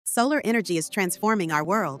Solar energy is transforming our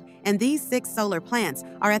world, and these 6 solar plants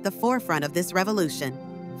are at the forefront of this revolution.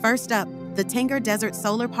 First up, the Tengger Desert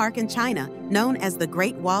Solar Park in China, known as the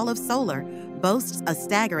Great Wall of Solar, boasts a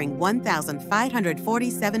staggering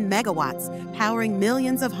 1,547 megawatts, powering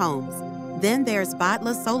millions of homes. Then there's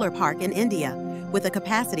Bhadla Solar Park in India, with a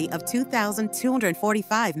capacity of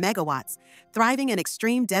 2,245 megawatts, thriving in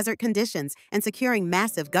extreme desert conditions and securing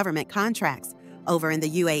massive government contracts. Over in the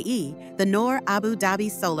UAE, the Noor Abu Dhabi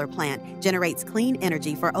solar plant generates clean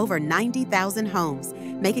energy for over 90,000 homes,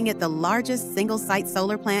 making it the largest single-site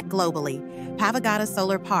solar plant globally. Pavagada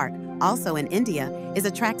Solar Park, also in India, is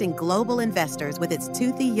attracting global investors with its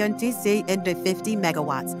 250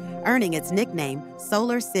 megawatts, earning its nickname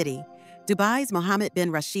Solar City. Dubai's Mohammed bin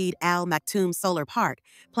Rashid Al Maktoum Solar Park,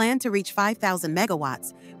 planned to reach 5,000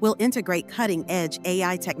 megawatts, will integrate cutting-edge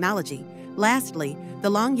AI technology. Lastly, the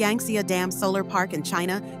Longyangxia Dam Solar Park in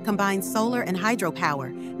China combines solar and hydropower,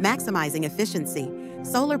 maximizing efficiency.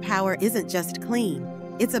 Solar power isn't just clean,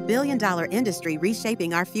 it's a billion-dollar industry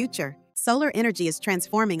reshaping our future. Solar energy is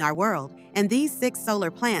transforming our world, and these 6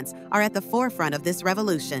 solar plants are at the forefront of this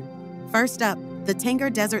revolution. First up, the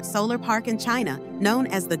Tengger Desert Solar Park in China, known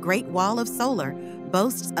as the Great Wall of Solar,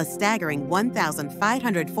 boasts a staggering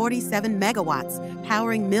 1,547 megawatts,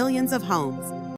 powering millions of homes.